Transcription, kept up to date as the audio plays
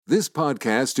This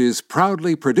podcast is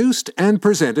proudly produced and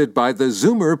presented by the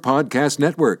Zoomer Podcast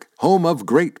Network, home of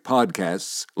great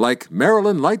podcasts like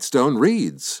Marilyn Lightstone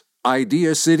Reads,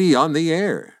 Idea City on the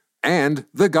Air, and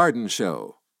The Garden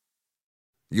Show.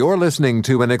 You're listening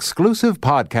to an exclusive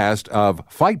podcast of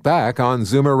Fight Back on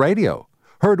Zoomer Radio,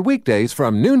 heard weekdays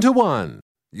from noon to 1.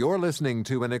 You're listening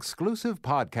to an exclusive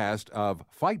podcast of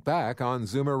Fight Back on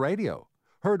Zoomer Radio,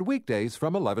 heard weekdays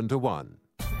from 11 to 1.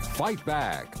 Fight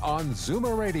Back on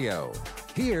Zoomer Radio.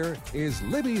 Here is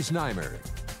Libby Znaimer.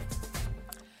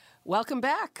 Welcome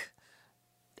back.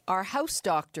 Our house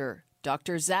doctor,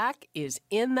 Dr. Zach, is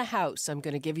in the house. I'm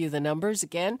going to give you the numbers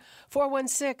again.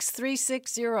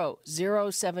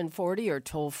 416-360-0740 or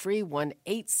toll free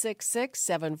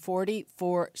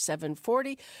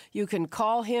 1-866-740-4740. You can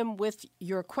call him with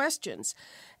your questions.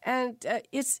 And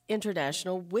it's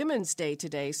International Women's Day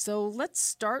today, so let's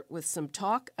start with some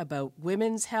talk about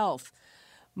women's health.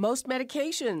 Most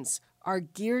medications are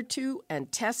geared to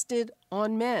and tested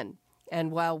on men.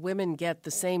 And while women get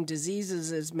the same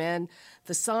diseases as men,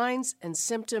 the signs and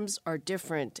symptoms are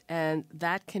different, and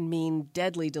that can mean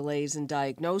deadly delays in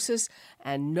diagnosis.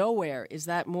 And nowhere is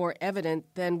that more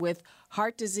evident than with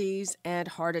heart disease and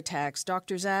heart attacks.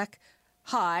 Dr. Zach,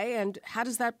 hi, and how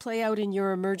does that play out in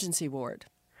your emergency ward?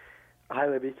 Hi,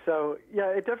 Libby. So, yeah,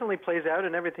 it definitely plays out,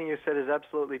 and everything you said is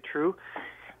absolutely true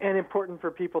and important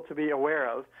for people to be aware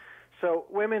of. So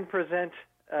women present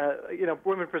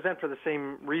for the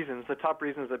same reasons. The top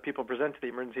reasons that people present to the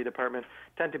emergency department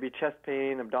tend to be chest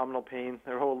pain, abdominal pain.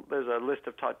 There's a list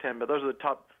of top 10, but those are the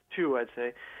top two, I'd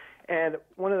say. And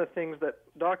one of the things that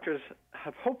doctors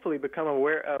have hopefully become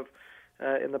aware of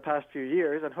in the past few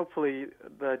years, and hopefully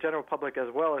the general public as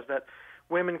well, is that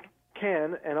women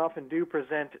can and often do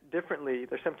present differently.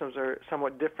 Their symptoms are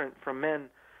somewhat different from men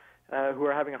who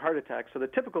are having a heart attack. So the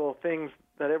typical things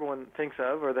that everyone thinks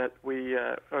of, or that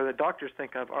the doctors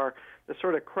think of, are the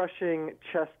sort of crushing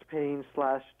chest pain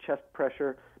 / chest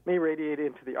pressure, may radiate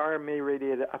into the arm, may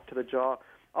radiate up to the jaw,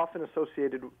 often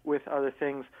associated with other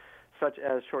things such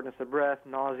as shortness of breath,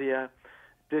 nausea,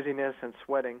 dizziness, and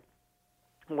sweating.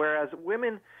 Whereas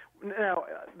women, now,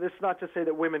 this is not to say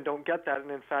that women don't get that,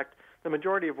 and in fact, the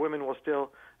majority of women will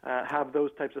still have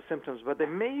those types of symptoms, but they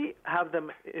may have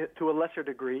them to a lesser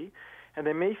degree, and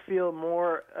they may feel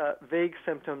more vague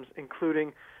symptoms,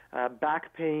 including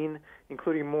back pain,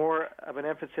 including more of an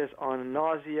emphasis on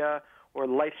nausea or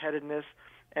lightheadedness,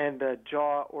 and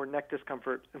jaw or neck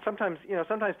discomfort. And sometimes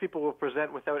people will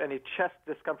present without any chest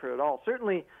discomfort at all.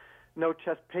 Certainly no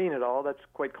chest pain at all. That's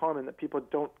quite common, that people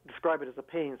don't describe it as a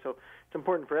pain. So it's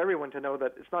important for everyone to know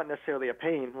that it's not necessarily a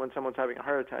pain when someone's having a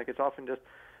heart attack. It's often just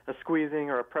a squeezing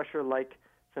or a pressure-like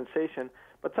sensation.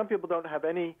 But some people don't have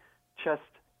any chest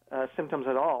symptoms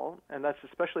at all, and that's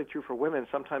especially true for women.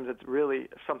 Sometimes it's really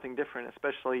something different,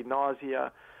 especially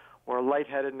nausea or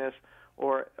lightheadedness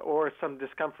or some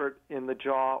discomfort in the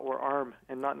jaw or arm,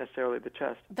 and not necessarily the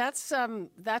chest. That's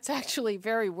actually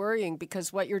very worrying,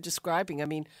 because what you're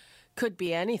describing, could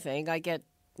be anything. I get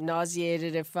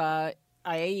nauseated if I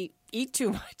eat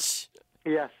too much.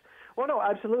 Yes. Well, no,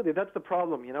 absolutely. That's the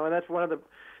problem, and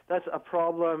that's a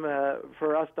problem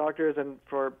for us doctors and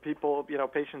for people,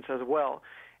 patients as well.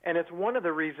 And it's one of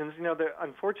the reasons,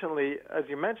 unfortunately, as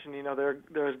you mentioned,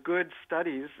 there's good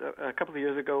studies. A couple of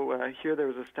years ago, here there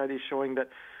was a study showing that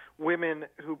women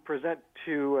who present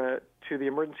to the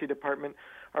emergency department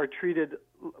are treated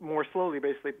more slowly,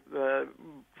 basically,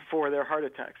 for their heart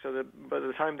attack. So that by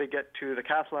the time they get to the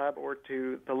cath lab or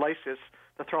to the lysis,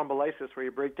 the thrombolysis, where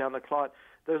you break down the clot,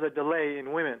 there's a delay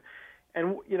in women.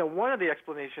 And, one of the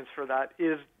explanations for that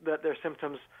is that their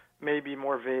symptoms may be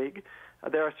more vague.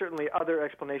 There are certainly other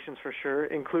explanations for sure,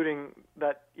 including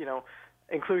that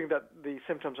the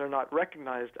symptoms are not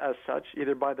recognized as such,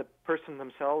 either by the person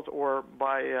themselves or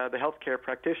by the healthcare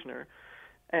practitioner.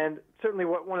 And certainly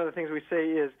one of the things we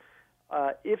say is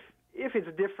if it's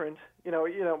different,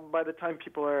 by the time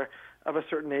people are of a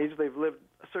certain age, they've lived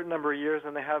a certain number of years,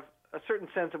 and they have a certain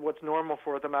sense of what's normal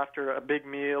for them after a big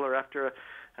meal or after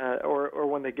or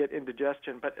when they get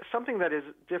indigestion. But something that is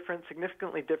different,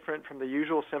 significantly different from the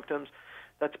usual symptoms,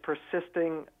 that's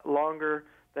persisting longer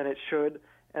than it should,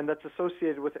 and that's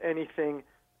associated with any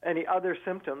other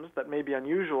symptoms that may be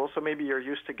unusual. So maybe you're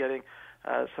used to getting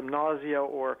some nausea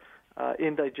or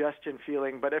indigestion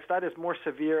feeling, but if that is more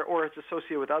severe or it's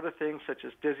associated with other things such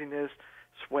as dizziness,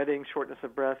 sweating, shortness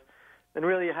of breath, then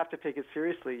really you have to take it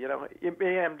seriously. It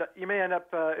may end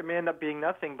up being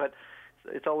nothing, but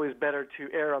it's always better to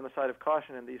err on the side of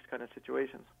caution in these kind of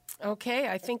situations. Okay,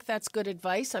 I think that's good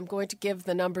advice. I'm going to give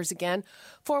the numbers again,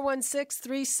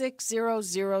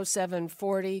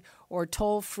 416-360-0740 or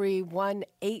toll-free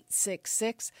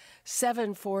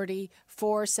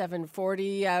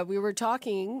 1-866-740-4740. We were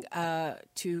talking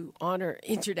to honor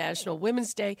International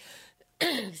Women's Day,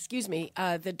 excuse me,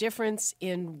 the difference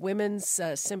in women's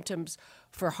symptoms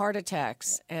for heart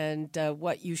attacks and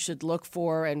what you should look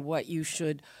for and what you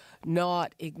should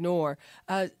not ignore.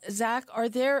 Zach, are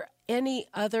there any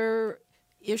other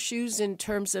issues in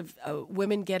terms of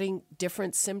women getting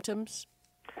different symptoms?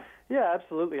 Yeah,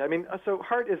 absolutely. I mean, so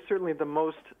heart is certainly the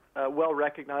most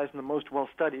well-recognized and the most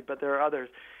well-studied, but there are others.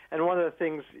 And one of the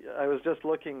things, I was just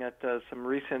looking at some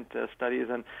recent studies,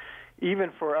 and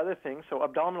even for other things, so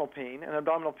abdominal pain, and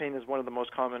abdominal pain is one of the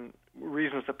most common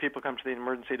reasons that people come to the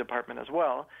emergency department as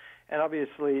well. And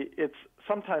obviously, it's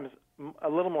sometimes a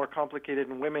little more complicated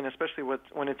in women, especially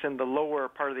when it's in the lower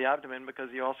part of the abdomen, because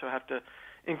you also have to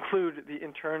include the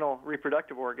internal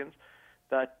reproductive organs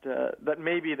that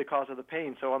may be the cause of the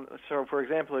pain. So for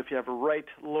example, if you have a right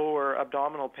lower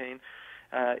abdominal pain,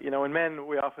 in men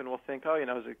we often will think,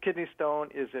 is it kidney stone?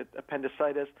 Is it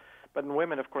appendicitis? But in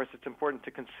women, of course, it's important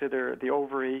to consider the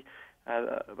ovary.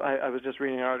 I was just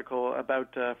reading an article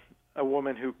about a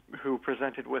woman who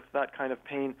presented with that kind of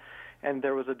pain, and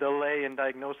there was a delay in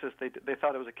diagnosis. They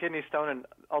thought it was a kidney stone, and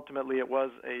ultimately it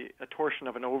was a torsion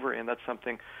of an ovary, and that's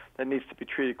something that needs to be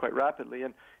treated quite rapidly.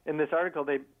 And in this article,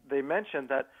 they mentioned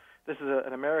that this is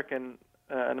an American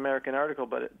article,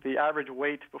 but the average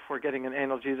wait before getting an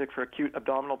analgesic for acute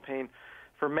abdominal pain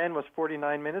for men was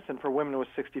 49 minutes, and for women was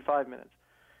 65 minutes.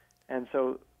 And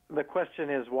so the question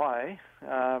is why,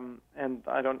 and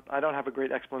I don't have a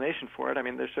great explanation for it. I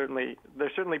mean, there's certainly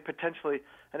potentially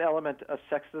an element of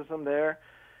sexism there,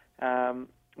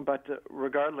 but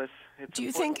regardless, it's do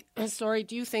you think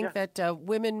that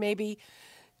women maybe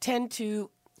tend to?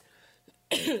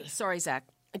 Sorry, Zach.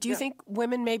 Do you think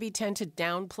women maybe tend to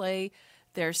downplay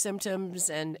their symptoms,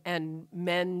 and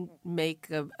men make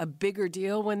a bigger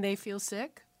deal when they feel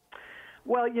sick?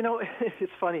 Well,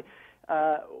 it's funny.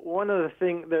 One of the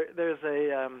things, there's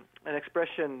an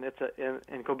expression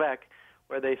in Quebec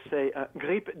where they say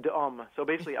grippe d'homme, so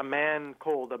basically a man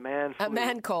cold, a man flu. A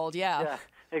man cold, yeah. Yeah,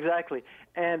 exactly.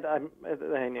 And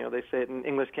they say it in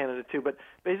English Canada too, but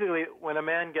basically when a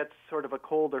man gets sort of a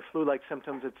cold or flu-like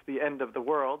symptoms, it's the end of the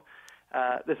world.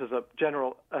 This is a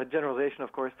generalization,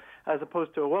 of course, as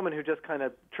opposed to a woman who just kind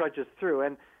of trudges through.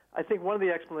 And I think one of the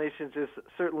explanations is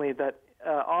certainly that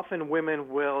often women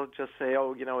will just say,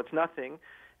 it's nothing,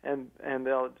 and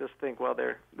they'll just think, well,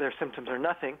 their symptoms are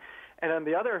nothing. And on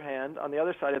the other hand, on the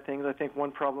other side of things, I think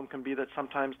one problem can be that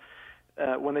sometimes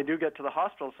when they do get to the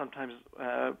hospital, sometimes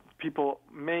people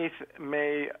may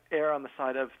err on the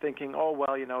side of thinking, oh,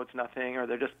 well, it's nothing, or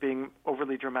they're just being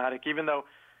overly dramatic, even though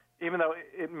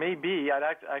it may be, I'd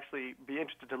actually be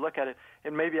interested to look at it,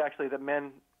 it may be actually that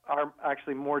men are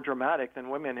actually more dramatic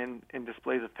than women in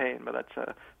displays of pain, but that's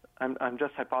I'm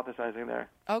just hypothesizing there.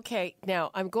 Okay, now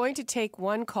I'm going to take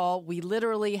one call. We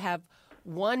literally have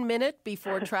 1 minute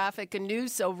before traffic and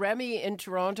news. So Remy in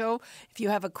Toronto, if you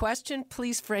have a question,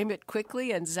 please frame it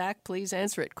quickly, and Zach, please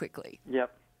answer it quickly.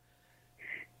 Yep.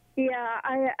 Yeah,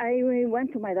 I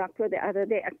went to my doctor the other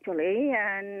day actually,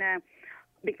 and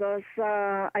because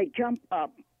I jumped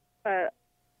up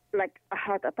like a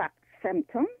heart attack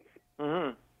symptoms.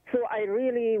 Mm-hmm. So I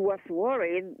really was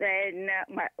worried. Then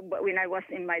when I was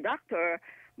in my doctor,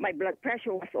 my blood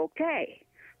pressure was okay.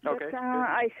 Okay. But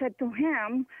I said to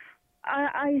him,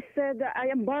 I said I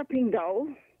am burping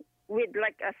though, with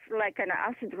like an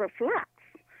acid reflux.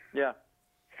 Yeah.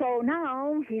 So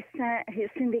now he's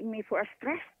sending me for a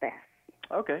stress test.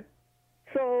 Okay.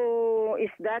 So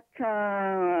is that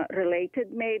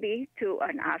related maybe to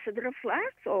an acid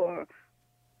reflux or?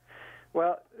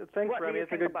 Well, thanks, Remy.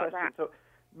 It's a good question. That? So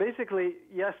basically,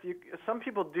 yes, some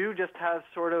people do just have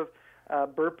sort of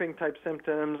burping type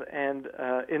symptoms and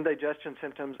indigestion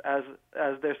symptoms as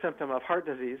their symptom of heart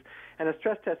disease, and a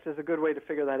stress test is a good way to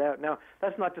figure that out. Now,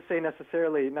 that's not to say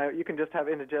necessarily, now you can just have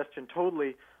indigestion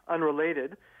totally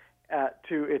unrelated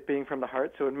to it being from the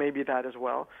heart, so it may be that as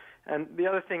well. And the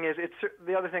other thing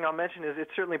I'll mention is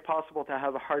it's certainly possible to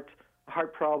have a heart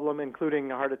problem,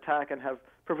 including a heart attack, and have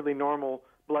perfectly normal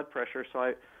blood pressure. So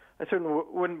I certainly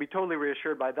wouldn't be totally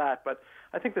reassured by that, but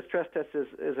I think the stress test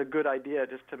is a good idea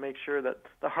just to make sure that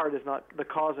the heart is not the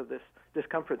cause of this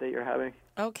discomfort that you're having.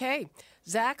 Okay.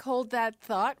 Zach, hold that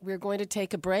thought. We're going to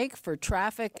take a break for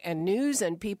traffic and news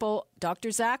and people.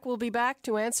 Dr. Zach will be back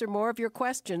to answer more of your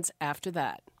questions after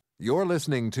that. You're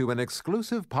listening to an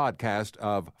exclusive podcast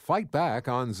of Fight Back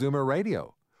on Zoomer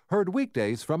Radio. Heard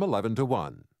weekdays from 11 to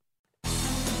 1.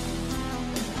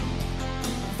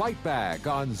 Fight Back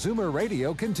on Zoomer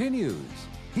Radio continues.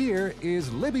 Here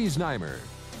is Libby Znaimer.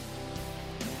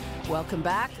 Welcome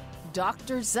back.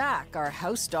 Dr. Zach, our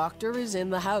house doctor, is in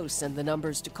the house, and the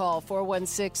numbers to call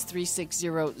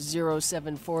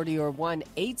 416-360-0740 or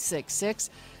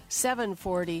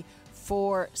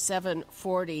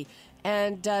 1-866-740-4740.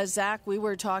 And Zach, we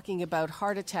were talking about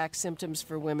heart attack symptoms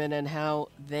for women and how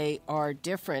they are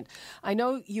different. I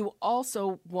know you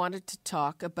also wanted to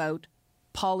talk about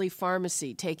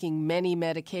polypharmacy, taking many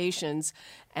medications,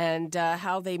 and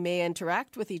how they may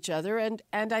interact with each other. And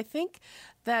I think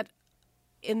that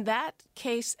in that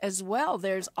case as well,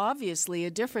 there's obviously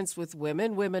a difference with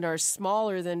women. Women are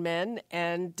smaller than men,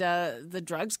 and the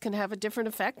drugs can have a different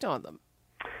effect on them.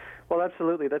 Well,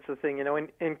 absolutely. That's the thing.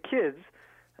 In kids,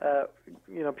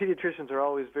 pediatricians are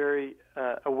always very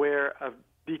aware of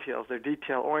details. They're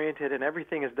detail-oriented, and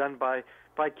everything is done by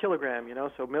kilogram,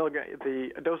 So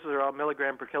the doses are all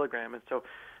milligram per kilogram, and so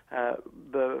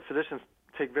the physicians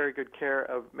take very good care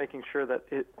of making sure that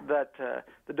the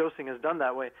dosing is done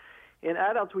that way. In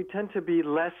adults, we tend to be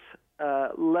less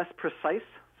precise.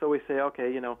 So we say,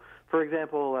 okay, for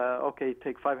example,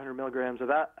 take 500 milligrams of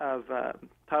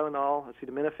Tylenol,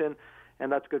 acetaminophen,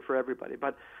 and that's good for everybody.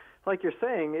 But like you're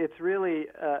saying, it's really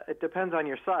it depends on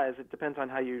your size. It depends on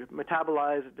how you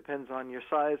metabolize. It depends on your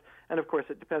size, and of course,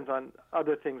 it depends on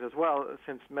other things as well.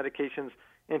 Since medications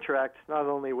interact not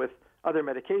only with other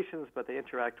medications, but they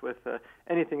interact with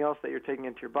anything else that you're taking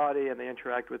into your body, and they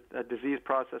interact with a disease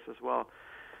process as well.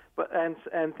 But and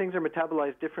things are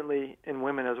metabolized differently in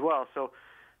women as well. So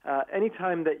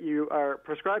anytime that you are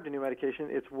prescribed a new medication,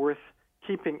 it's worth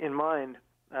keeping in mind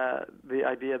the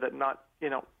idea that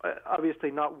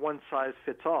obviously not one size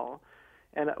fits all.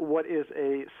 And what is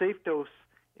a safe dose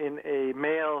in a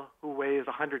male who weighs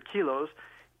 100 kilos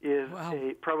is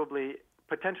probably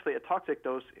potentially a toxic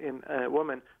dose in a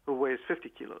woman who weighs 50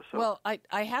 kilos. So. Well,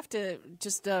 I have to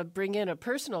just bring in a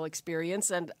personal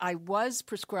experience, and I was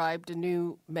prescribed a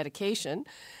new medication,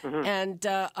 and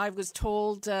I was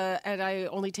told, and I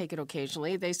only take it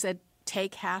occasionally, they said,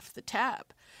 take half the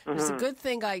tab. It was a good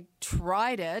thing I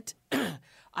tried it.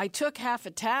 I took half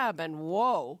a tab, and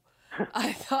whoa,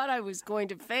 I thought I was going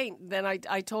to faint. Then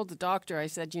I told the doctor, I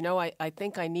said, I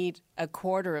think I need a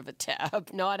quarter of a tab,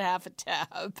 not half a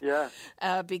tab. Yeah.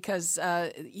 Because,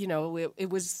 it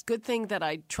was a good thing that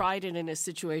I tried it in a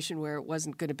situation where it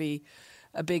wasn't going to be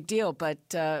a big deal.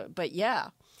 But yeah.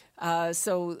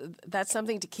 So that's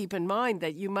something to keep in mind,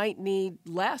 that you might need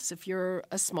less if you're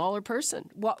a smaller person.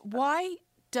 Why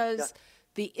does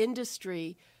the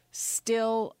industry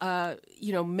still,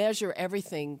 measure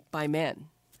everything by men?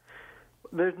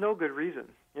 There's no good reason.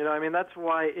 That's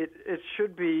why it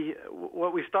should be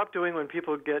what we stop doing when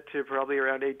people get to probably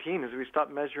around 18 is we stop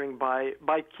measuring by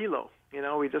kilo.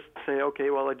 We just say, okay,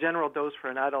 well, a general dose for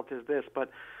an adult is this,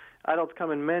 but adults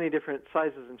come in many different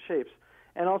sizes and shapes.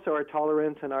 And also our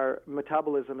tolerance and our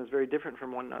metabolism is very different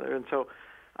from one another. And so,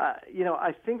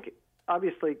 I think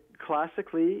obviously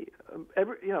classically,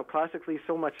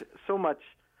 so much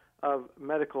of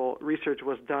medical research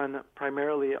was done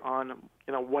primarily on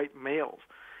white males,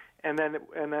 and then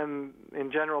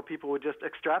in general people would just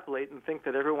extrapolate and think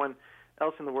that everyone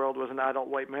else in the world was an adult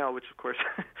white male, which of course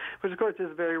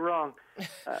is very wrong.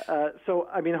 So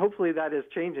hopefully that is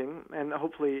changing, and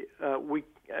hopefully we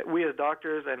as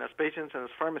doctors and as patients and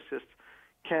as pharmacists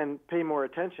can pay more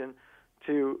attention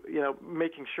to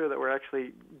making sure that we're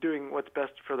actually doing what's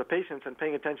best for the patients and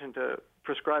paying attention to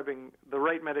prescribing the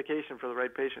right medication for the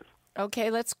right patients. Okay,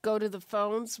 let's go to the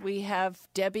phones. We have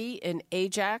Debbie in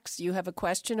Ajax. You have a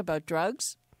question about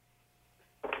drugs?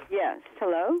 Yes.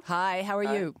 Hello. Hi. How are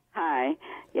you? Hi.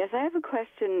 Yes, I have a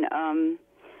question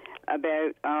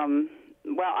about.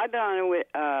 I've been on a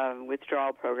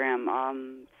withdrawal program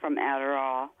from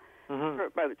Adderall for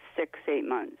about 6-8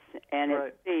 months,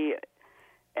 and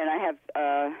and I have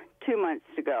 2 months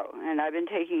to go, and I've been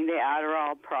taking the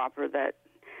Adderall proper.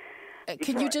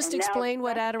 Can you just explain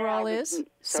what Adderall is?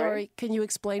 Sorry, can you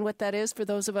explain what that is for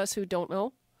those of us who don't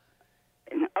know?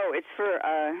 Oh, it's for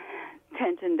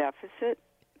attention deficit.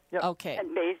 Yep. Okay.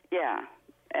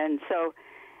 And so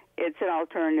it's an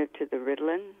alternative to the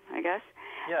Ritalin, I guess.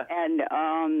 Yeah. And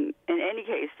in any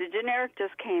case, the generic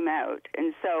just came out,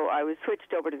 and so I was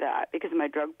switched over to that because of my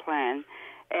drug plan.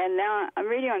 And now I'm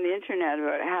reading on the Internet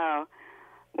about how,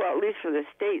 well, at least for the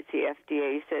states, the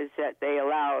FDA says that they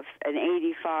allow an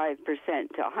 85%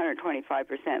 to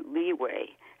 125%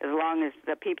 leeway as long as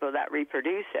the people that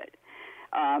reproduce it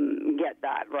get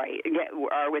that right,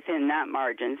 are within that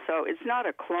margin. So it's not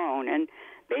a clone. And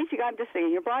basically, I'm just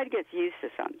thinking your body gets used to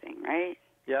something, right?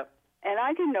 Yep. And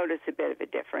I can notice a bit of a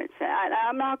difference. And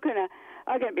I'm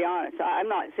gonna be honest. I'm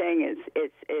not saying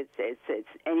it's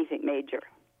anything major,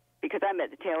 because I'm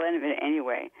at the tail end of it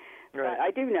anyway. Right. But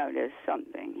I do notice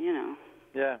something,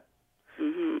 Yeah.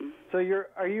 Mhm. So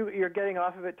you're getting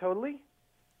off of it totally?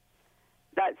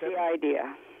 That's the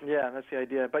idea. Yeah, that's the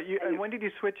idea. But and when did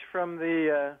you switch from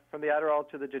the Adderall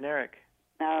to the generic?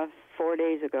 4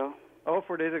 days ago. Oh,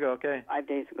 4 days ago. Okay. 5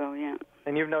 days ago, yeah.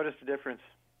 And you've noticed a difference?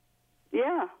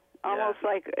 Yeah, almost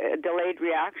like a delayed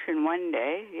reaction one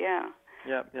day, yeah.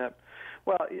 Yep.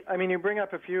 Well, I mean, you bring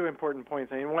up a few important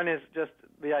points. I mean, one is just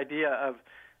the idea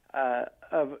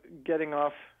of getting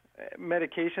off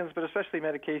medications, but especially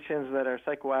medications that are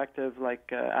psychoactive, like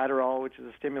Adderall, which is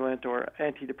a stimulant, or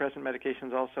antidepressant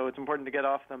medications also. It's important to get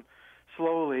off them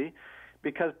slowly,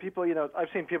 because people, I've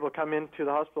seen people come into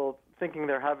the hospital thinking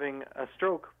they're having a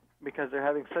stroke because they're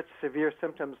having such severe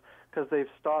symptoms because they've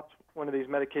stopped one of these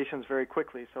medications very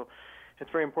quickly. So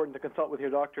it's very important to consult with your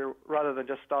doctor rather than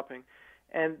just stopping.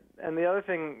 And the other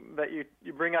thing that you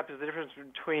bring up is the difference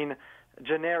between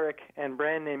generic and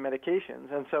brand name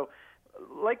medications. And so,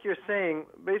 like you're saying,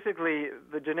 basically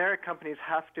the generic companies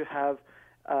have to have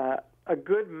a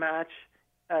good match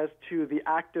as to the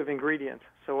active ingredient.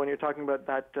 So when you're talking about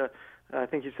that, I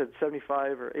think you said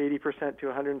 75 or 80% to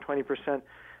 120%,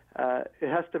 it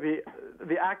has to be,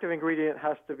 the active ingredient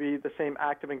has to be the same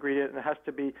active ingredient, and it has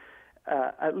to be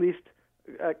at least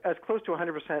as close to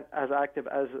 100% as active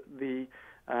as the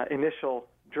initial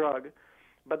drug.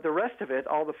 But the rest of it,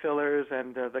 all the fillers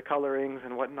and the colorings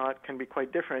and whatnot, can be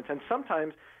quite different. And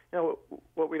sometimes,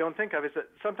 what we don't think of is that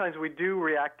sometimes we do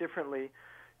react differently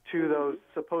to those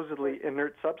supposedly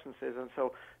inert substances. And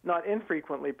so not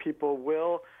infrequently people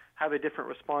will have a different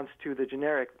response to the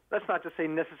generic. That's not to say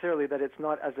necessarily that it's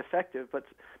not as effective,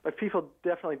 but people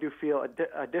definitely do feel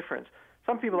a difference.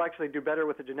 Some people actually do better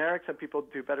with the generic, some people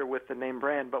do better with the name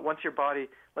brand. But once your body,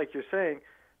 like you're saying,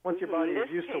 once your body is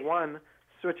used to one,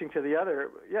 switching to the other,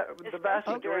 the vast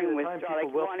majority of the time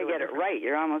people will. You want to get it right.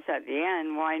 You're almost at the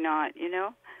end. Why not?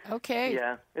 Okay.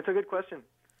 Yeah, it's a good question.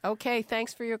 Okay,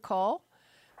 thanks for your call.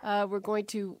 We're going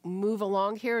to move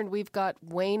along here, and we've got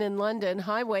Wayne in London.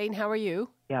 Hi, Wayne. How are you?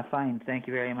 Yeah, fine. Thank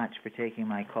you very much for taking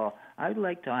my call. I would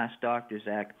like to ask Dr.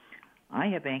 Zach, I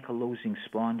have ankylosing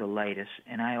spondylitis,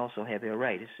 and I also have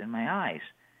iritis in my eyes.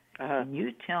 Can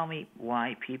you tell me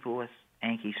why people with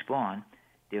anky-spon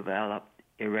develop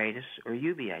iritis or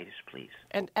uveitis, please?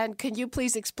 And can you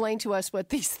please explain to us what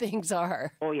these things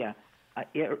are? Oh, yeah.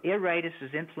 Iritis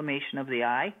is inflammation of the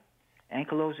eye.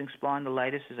 Ankylosing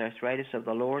spondylitis is arthritis of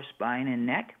the lower spine and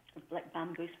neck. It's like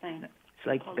bamboo spine. It's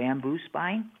like bamboo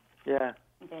spine? Yeah.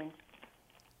 Okay.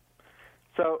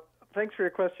 So thanks for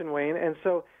your question, Wayne. And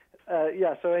so,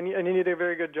 and you did a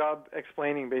very good job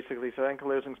explaining, basically. So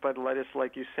ankylosing spondylitis,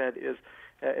 like you said, is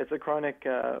it's a chronic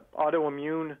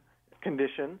autoimmune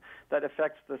condition that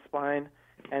affects the spine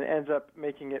and ends up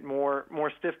making it more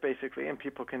stiff, basically, and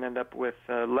people can end up with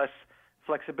less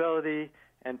flexibility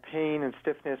and pain and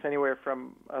stiffness anywhere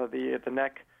from the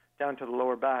neck down to the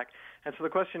lower back. And so the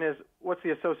question is, what's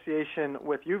the association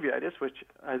with uveitis, which,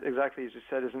 exactly as you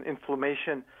said, is an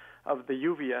inflammation of the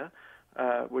uvea,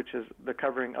 which is the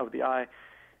covering of the eye.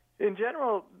 In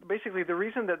general, basically, the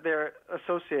reason that they're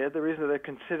associated, the reason that they're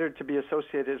considered to be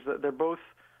associated, is that they're both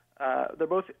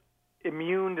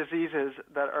immune diseases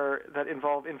that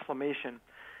involve inflammation.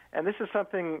 And this is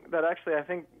something that actually I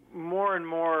think more and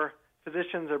more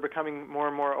physicians are becoming more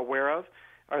and more aware of,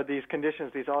 are these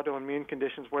conditions, these autoimmune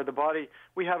conditions, where the body,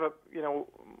 we have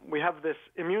this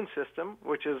immune system,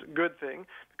 which is a good thing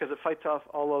because it fights off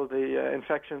all of the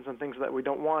infections and things that we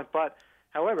don't want. But,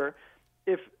 however,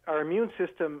 if our immune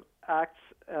system acts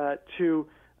to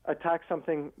attack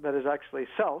something that is actually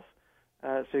self,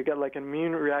 so you get like an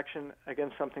immune reaction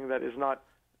against something that is not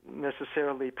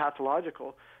necessarily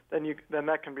pathological, then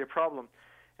that can be a problem.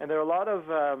 And there are a lot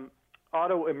of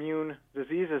autoimmune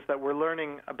diseases that we're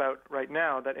learning about right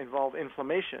now that involve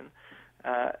inflammation,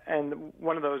 and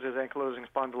one of those is ankylosing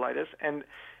spondylitis. And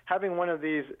having one of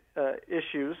these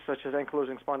issues, such as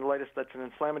ankylosing spondylitis, that's an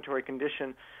inflammatory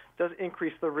condition, does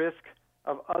increase the risk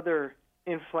of other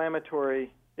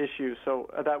inflammatory issues. So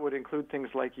that would include things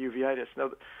like uveitis.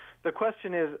 Now, the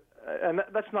question is, and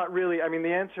that's not really,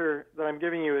 the answer that I'm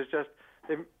giving you is just,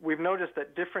 we've noticed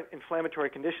that different inflammatory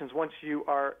conditions, once you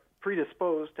are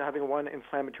predisposed to having one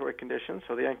inflammatory condition,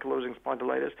 so the ankylosing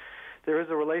spondylitis, there is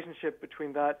a relationship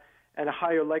between that and a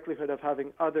higher likelihood of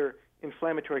having other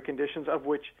inflammatory conditions, of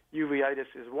which uveitis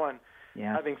is one.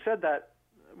 Yeah. Having said that,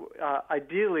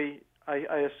 ideally,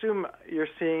 I assume you're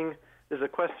seeing, there's a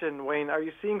question, Wayne, are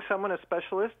you seeing someone, a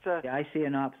specialist? Yeah, I see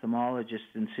an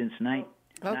ophthalmologist in Cincinnati.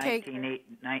 Okay.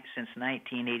 Since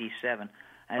 1987,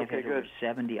 I've had over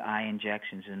 70 eye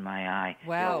injections in my eye.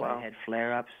 Wow. So I had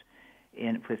flare-ups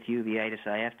with uveitis.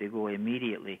 I have to go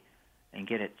immediately and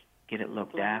get it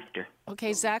looked after.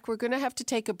 Okay, Zach, we're going to have to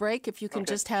take a break. If you can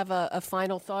just have a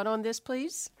final thought on this,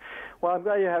 please. Well, I'm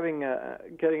glad you're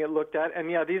getting it looked at.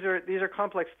 And yeah, these are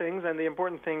complex things, and the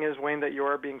important thing is, Wayne, that you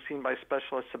are being seen by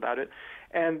specialists about it.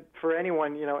 And for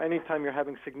anyone, anytime you're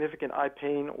having significant eye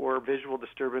pain or visual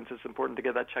disturbance, it's important to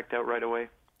get that checked out right away.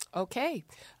 Okay.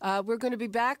 We're going to be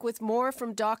back with more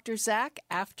from Dr. Zach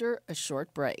after a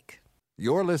short break.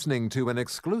 You're listening to an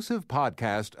exclusive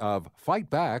podcast of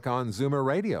Fight Back on Zoomer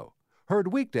Radio.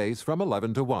 Heard weekdays from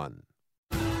 11 to 1.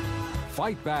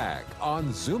 Fight Back on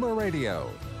Zoomer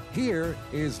Radio. Here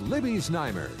is Libby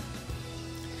Znaimer.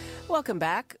 Welcome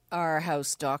back. Our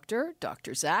house doctor,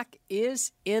 Dr. Zach,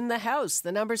 is in the house.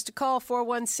 The numbers to call,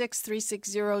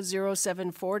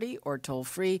 416-360-0740 or toll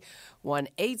free,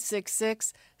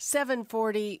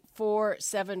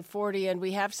 1-866-740-4740. And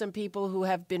we have some people who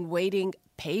have been waiting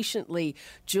patiently.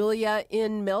 Julia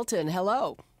in Milton,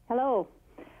 hello. Hello.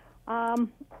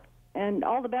 And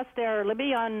all the best there,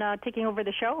 Libby, on taking over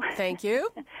the show. Thank you.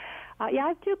 I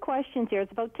have two questions here.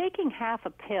 It's about taking half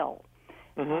a pill.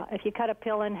 Mm-hmm. If you cut a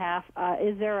pill in half,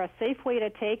 is there a safe way to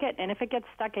take it? And if it gets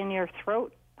stuck in your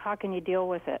throat, how can you deal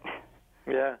with it?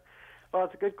 Yeah. Well,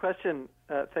 it's a good question.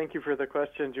 Thank you for the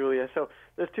question, Julia. So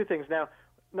there's two things. Now,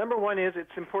 number one is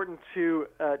it's important to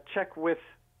check with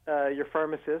your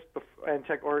pharmacist and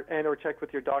check with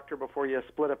your doctor before you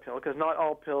split a pill, because not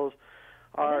all pills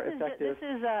are effective. This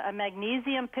is a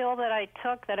magnesium pill that I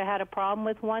took that I had a problem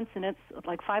with once, and it's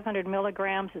like 500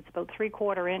 milligrams. It's about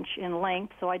 3/4 inch in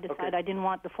length, so I decided I didn't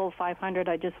want the full 500.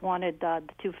 I just wanted the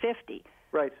 250.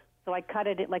 Right. So I cut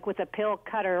it, like with a pill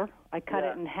cutter, I cut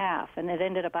it in half, and it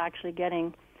ended up actually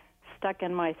getting stuck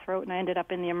in my throat, and I ended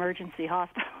up in the emergency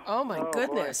hospital. Oh, my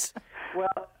goodness. Boy.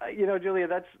 Well, Julia,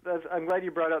 that's I'm glad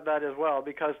you brought up that as well,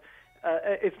 because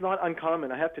it's not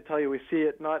uncommon. I have to tell you, we see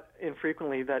it not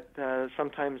infrequently that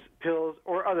sometimes pills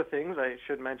or other things, I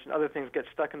should mention, other things get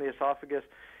stuck in the esophagus,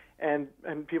 and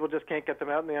people just can't get them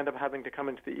out, and they end up having to come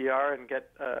into the ER and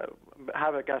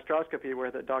have a gastroscopy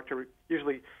where the doctor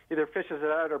usually either fishes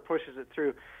it out or pushes it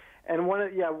through. And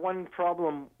one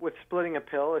problem with splitting a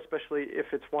pill, especially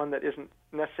if it's one that isn't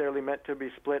necessarily meant to be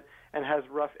split and has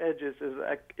rough edges, is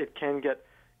that it can get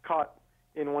caught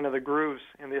in one of the grooves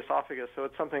in the esophagus. So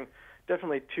it's something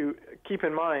definitely to keep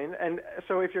in mind. And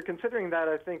so if you're considering that,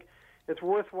 I think it's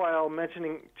worthwhile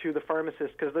mentioning to the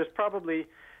pharmacist, because they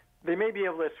may be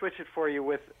able to switch it for you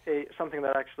with something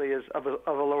that actually is of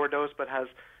a lower dose but has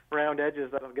round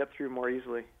edges that'll get through more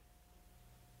easily.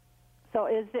 So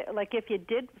is it, like, if you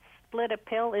did split a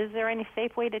pill, is there any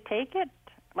safe way to take it?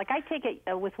 Like, I take it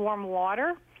with warm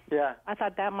water. Yeah. I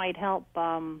thought that might help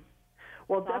well,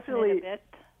 definitely it a bit.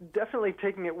 Definitely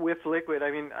taking it with liquid. I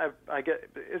mean, I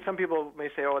get some people may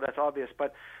say, "Oh, that's obvious,"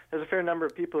 but there's a fair number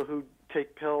of people who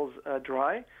take pills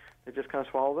dry. They just kind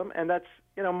of swallow them, and that's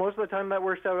most of the time that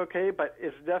works out okay. But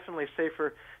it's definitely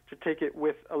safer to take it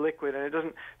with a liquid, and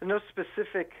there's no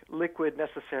specific liquid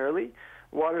necessarily.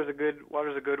 Water's a good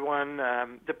one.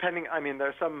 Depending, I mean, there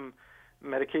are some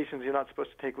medications you're not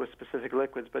supposed to take with specific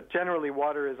liquids, but generally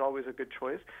water is always a good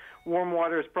choice. Warm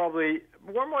water is probably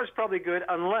good,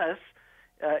 unless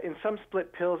in some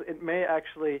split pills it may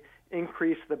actually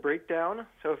increase the breakdown.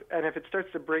 So, if it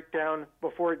starts to break down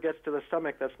before it gets to the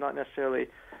stomach, that's not necessarily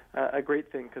a great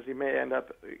thing, because you may end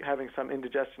up having some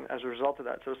indigestion as a result of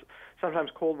that. So sometimes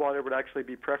cold water would actually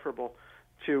be preferable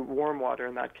to warm water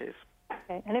in that case.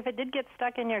 Okay. And if it did get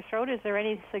stuck in your throat, is there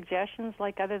any suggestions,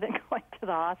 like, other than going to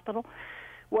the hospital?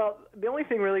 Well, the only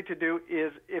thing really to do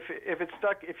is if it's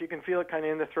stuck, if you can feel it kind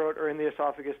of in the throat or in the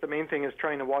esophagus, the main thing is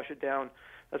trying to wash it down.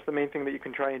 That's the main thing that you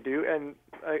can try and do. And,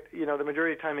 the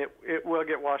majority of the time it will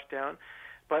get washed down.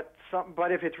 But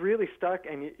if it's really stuck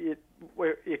and you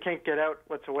can't get out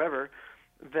whatsoever,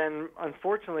 then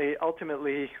unfortunately,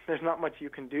 ultimately, there's not much you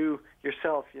can do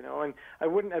yourself, And I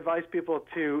wouldn't advise people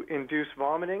to induce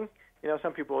vomiting.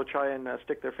 Some people will try and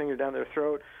stick their finger down their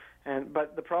throat.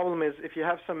 But the problem is, if you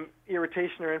have some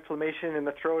irritation or inflammation in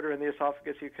the throat or in the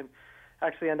esophagus, you can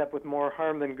actually end up with more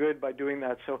harm than good by doing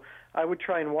that. So I would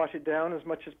try and wash it down as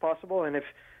much as possible, and if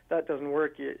that doesn't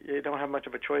work, you don't have much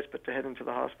of a choice but to head into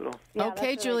the hospital. Yeah,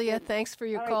 okay, Julia, thanks for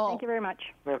your call. Thank you very much.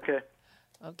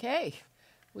 Okay.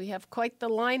 We have quite the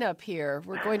lineup here.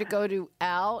 We're going to go to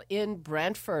Al in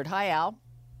Brantford. Hi, Al.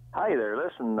 Hi there.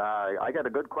 Listen, I got a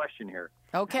good question here.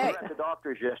 Okay. We were at the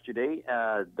doctor's yesterday,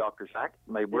 Dr. Zach.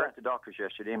 We were at the doctor's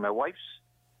yesterday. My wife's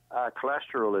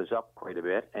cholesterol is up quite a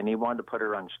bit, and he wanted to put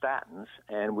her on statins,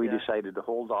 and we decided to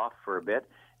hold off for a bit.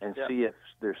 and see if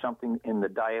there's something in the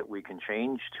diet we can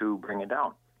change to bring it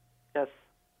down. Yes.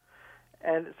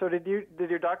 And so did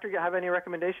your doctor have any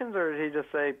recommendations, or did he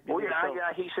just say...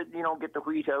 He said, get the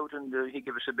wheat out, and he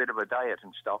gave us a bit of a diet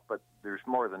and stuff, but there's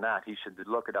more than that. He said to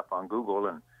look it up on Google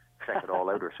and check it all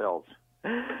out ourselves.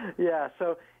 Yeah,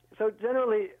 so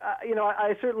generally,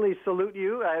 I certainly salute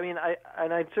you. I mean,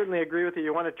 I certainly agree with you.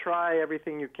 You want to try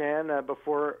everything you can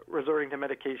before resorting to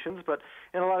medications, but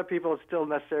in a lot of people, it's still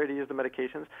necessary to use the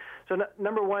medications. So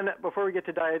number one, before we get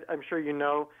to diet, I'm sure you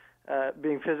know,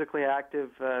 being physically active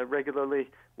regularly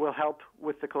will help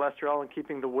with the cholesterol, and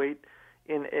keeping the weight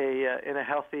in a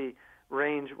healthy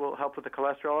range will help with the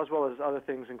cholesterol, as well as other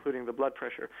things, including the blood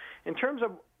pressure. In terms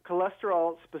of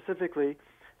cholesterol specifically,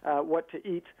 what to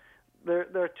eat, there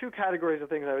are two categories of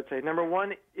things I would say. Number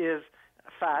one is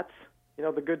fats,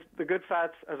 the good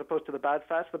fats as opposed to the bad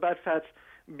fats. The bad fats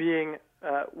being,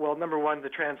 number one, the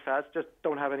trans fats. Just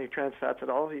don't have any trans fats at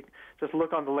all. You just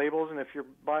look on the labels, and if you're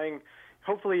buying,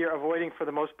 hopefully you're avoiding for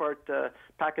the most part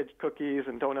packaged cookies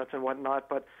and donuts and whatnot.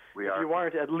 But if you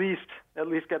aren't, at least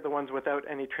get the ones without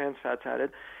any trans fats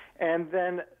added. And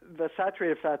then the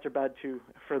saturated fats are bad too,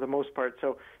 for the most part.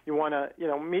 So you want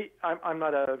to, meat. I'm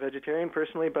not a vegetarian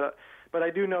personally, but I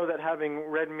do know that having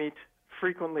red meat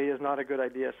frequently is not a good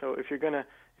idea. So if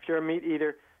you're a meat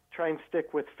eater, try and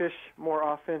stick with fish more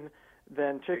often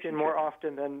than chicken, more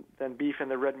often than beef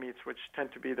and the red meats, which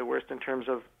tend to be the worst in terms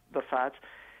of the fats.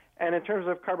 And in terms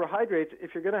of carbohydrates,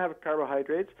 if you're going to have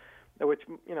carbohydrates, which,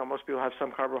 most people have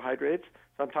some carbohydrates.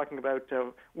 So I'm talking about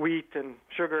wheat and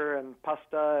sugar and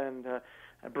pasta and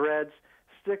breads.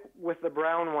 Stick with the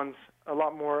brown ones a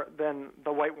lot more than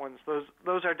the white ones.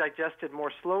 Those are digested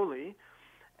more slowly,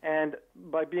 and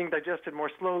by being digested more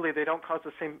slowly, they don't cause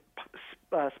the same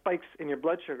spikes in your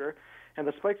blood sugar. And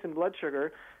the spikes in blood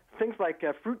sugar, things like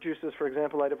fruit juices, for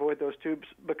example, I'd avoid those tubes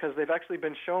because they've actually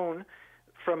been shown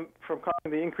from causing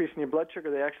the increase in your blood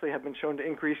sugar, they actually have been shown to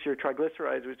increase your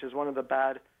triglycerides, which is one of the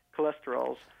bad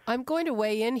cholesterols. I'm going to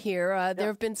weigh in here. There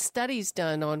have been studies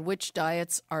done on which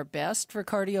diets are best for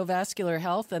cardiovascular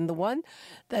health, and the one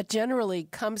that generally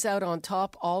comes out on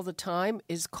top all the time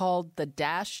is called the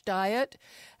DASH diet,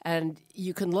 and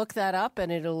you can look that up,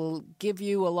 and it'll give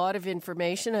you a lot of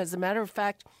information. As a matter of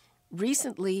fact,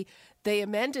 recently, they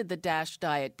amended the DASH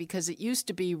diet because it used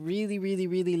to be really, really,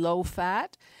 really low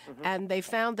fat. Mm-hmm. And they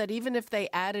found that even if they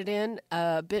added in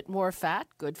a bit more fat,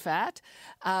 good fat,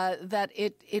 that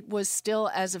it was still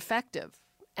as effective.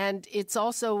 And it's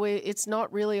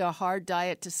not really a hard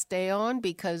diet to stay on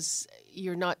because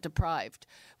you're not deprived.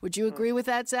 Would you agree with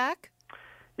that, Zach?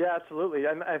 Yeah, absolutely.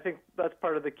 And I think that's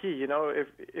part of the key.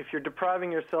 If you're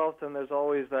depriving yourself, then there's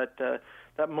always that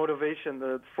motivation,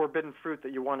 the forbidden fruit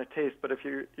that you want to taste. But if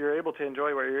you're able to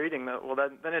enjoy what you're eating,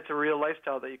 then it's a real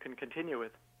lifestyle that you can continue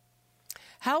with.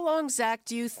 How long, Zach,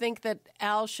 do you think that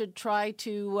Al should try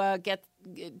to get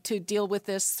to deal with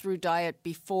this through diet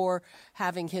before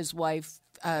having his wife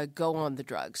go on the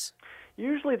drugs?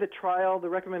 Usually the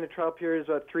recommended trial period is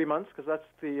about 3 months because that's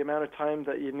the amount of time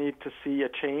that you need to see a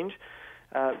change.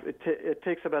 It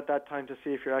takes about that time to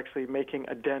see if you're actually making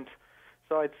a dent.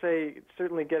 So I'd say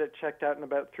certainly get it checked out in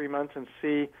about 3 months and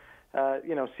see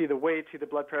the weight, see the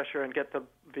blood pressure, and get the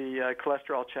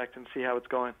cholesterol checked and see how it's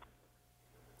going.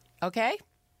 Okay.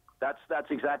 That's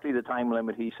exactly the time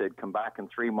limit. He said, come back in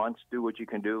 3 months, do what you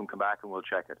can do, and come back and we'll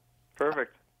check it.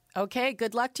 Perfect. Okay.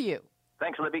 Good luck to you.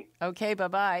 Thanks, Libby. Okay.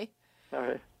 Bye-bye. All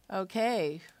right.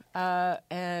 Okay.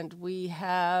 And we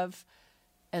have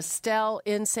Estelle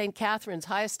in St. Catharines.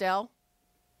 Hi, Estelle.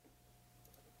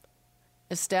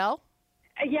 Estelle?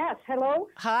 Yes, hello?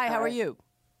 Hi, how are you?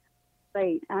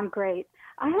 Great, I'm great.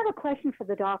 I have a question for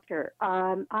the doctor.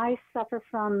 I suffer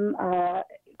from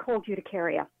cold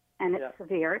urticaria, and it's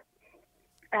severe.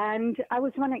 And I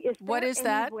was wondering, what is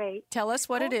that? Tell us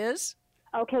what it is.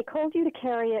 Okay, cold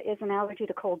urticaria is an allergy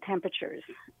to cold temperatures.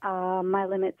 My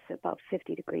limit's about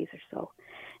 50 degrees or so.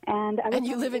 And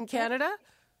you live in Canada?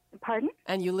 Pardon?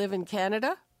 And you live in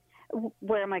Canada?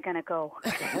 Where am I going to go?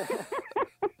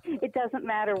 It doesn't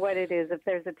matter what it is. If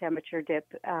there's a temperature dip,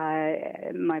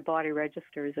 my body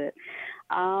registers it.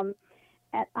 And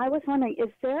I was wondering,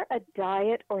 is there a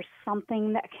diet or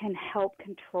something that can help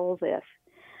control this?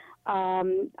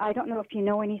 I don't know if you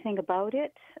know anything about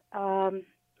it. I'm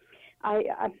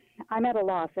at a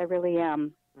loss. I really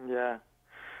am. Yeah.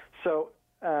 So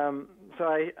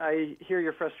I hear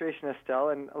your frustration, Estelle,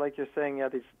 and like you're saying,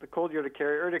 the cold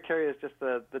urticaria. Urticaria is just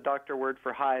the doctor word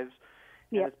for hives.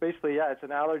 And it's basically, it's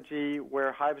an allergy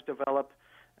where hives develop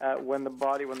when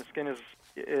the skin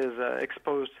is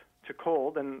exposed to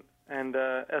cold. And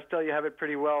Estelle, you have it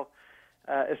pretty well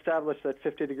established that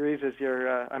 50 degrees is your.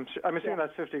 I'm assuming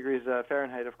that's 50 degrees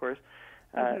Fahrenheit, of course.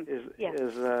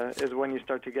 Is when you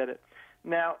start to get it.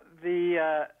 Now,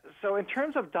 so in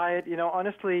terms of diet,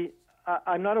 honestly,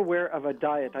 I'm not aware of a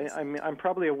diet. I'm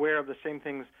probably aware of the same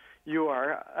things you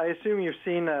are. I assume you've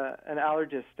seen an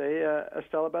allergist,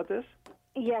 Estelle, about this?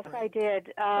 Yes, I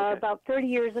did. About 30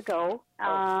 years ago.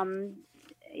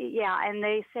 Yeah, and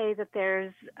they say that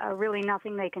there's really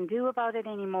nothing they can do about it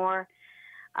anymore.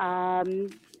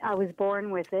 I was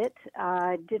born with it.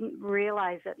 I didn't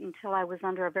realize it until I was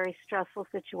under a very stressful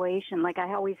situation. Like,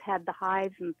 I always had the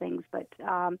hives and things, but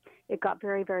it got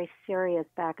very, very serious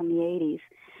back in the 80s.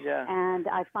 Yeah. And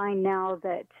I find now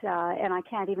that, and I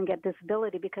can't even get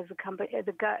disability because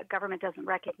the government doesn't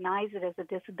recognize it as a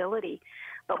disability.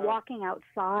 But walking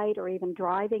outside or even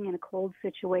driving in a cold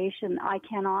situation, I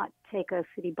cannot take a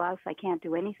city bus. I can't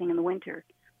do anything in the winter.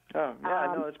 Oh,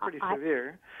 yeah, no, it's pretty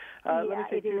severe. Yeah, let me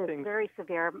say it two is things. very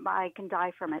severe. I can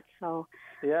die from it, so.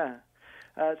 Yeah.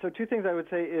 So two things I would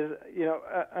say is,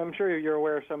 I'm sure you're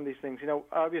aware of some of these things.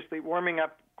 Obviously warming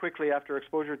up quickly after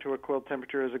exposure to a cold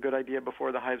temperature is a good idea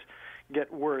before the hives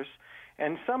get worse.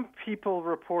 And some people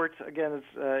report,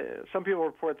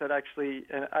 that actually,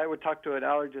 and I would talk to an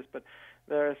allergist, but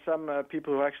there are some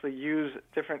people who actually use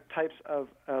different types of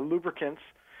lubricants,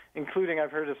 including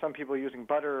I've heard of some people using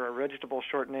butter or vegetable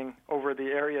shortening over the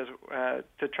areas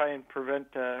to try and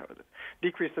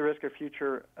decrease the risk of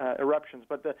future eruptions.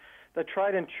 But the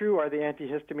tried and true are the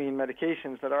antihistamine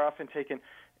medications that are often taken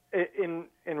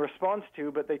in response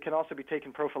to, but they can also be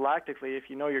taken prophylactically if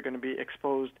you know you're going to be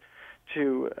exposed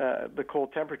to the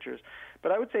cold temperatures.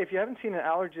 But I would say if you haven't seen an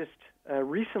allergist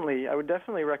recently, I would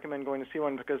definitely recommend going to see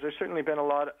one because there's certainly been a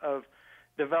lot of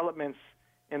developments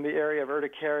in the area of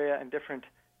urticaria and different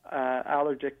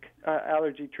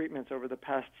allergy treatments over the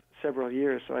past several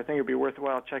years. So I think it would be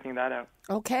worthwhile checking that out.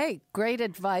 Okay, great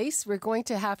advice. We're going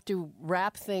to have to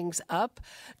wrap things up.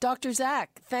 Dr.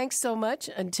 Zach, thanks so much.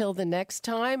 Until the next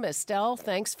time. Estelle,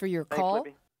 thanks for your call.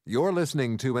 Libby. You're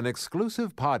listening to an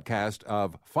exclusive podcast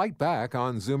of Fight Back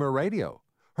on Zoomer Radio,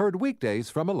 heard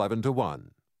weekdays from 11 to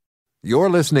 1. You're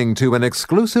listening to an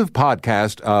exclusive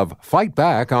podcast of Fight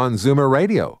Back on Zoomer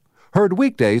Radio, heard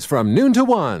weekdays from noon to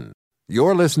 1.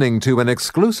 You're listening to an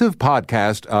exclusive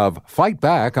podcast of Fight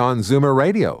Back on Zoomer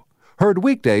Radio, heard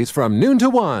weekdays from noon to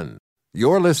 1.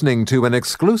 You're listening to an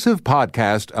exclusive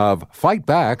podcast of Fight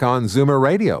Back on Zoomer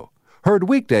Radio, heard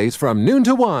weekdays from noon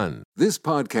to 1. This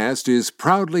podcast is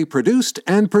proudly produced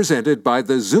and presented by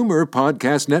the Zoomer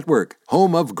Podcast Network,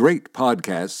 home of great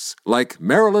podcasts like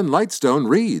Marilyn Lightstone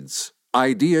Reads,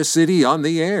 Idea City on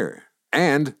the Air,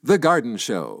 and The Garden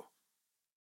Show.